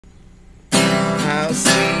How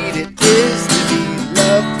sweet it is to be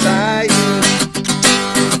loved by you.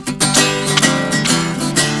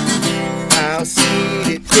 How sweet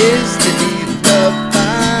it is to be loved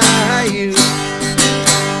by you.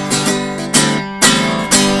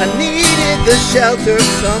 I needed the shelter of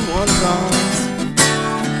someone's arms.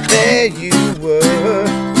 There you were.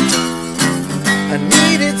 I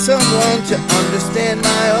needed someone to understand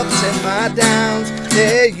my ups and my downs.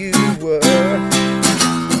 There you were.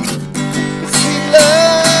 With sweet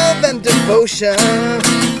love and devotion,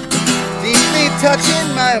 deeply touching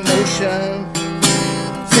my emotion.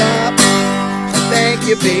 Stop and thank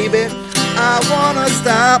you, baby. I wanna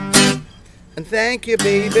stop and thank you,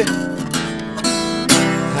 baby.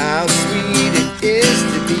 How sweet it is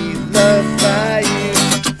to be loved by you.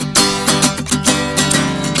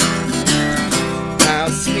 How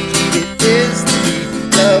sweet it is to be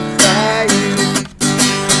loved by you.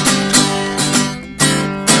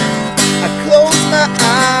 I close my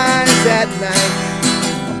eyes at night.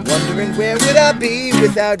 I'm wondering where would I be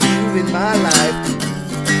without you in my life.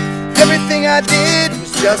 Everything I did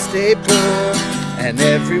was just a bore, and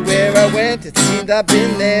everywhere I went it seemed I've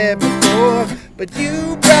been there before. But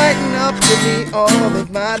you brighten up for me all of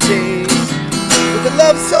my days with a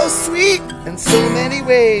love so sweet in so many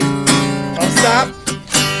ways. I'll stop.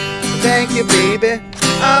 Thank you, baby.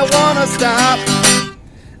 I wanna stop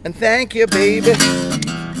and thank you, baby.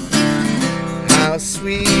 How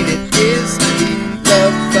sweet it is to be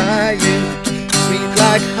loved by you. Sweet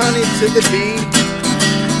like honey to the bee.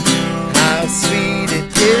 How sweet it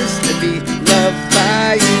is to be loved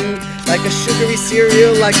by you. Like a sugary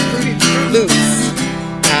cereal, like Fruity Loops.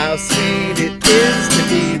 How sweet it is to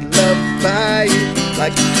be loved by you.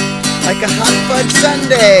 Like a hot fudge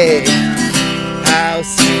sundae. How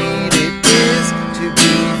sweet it is to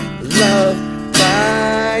be loved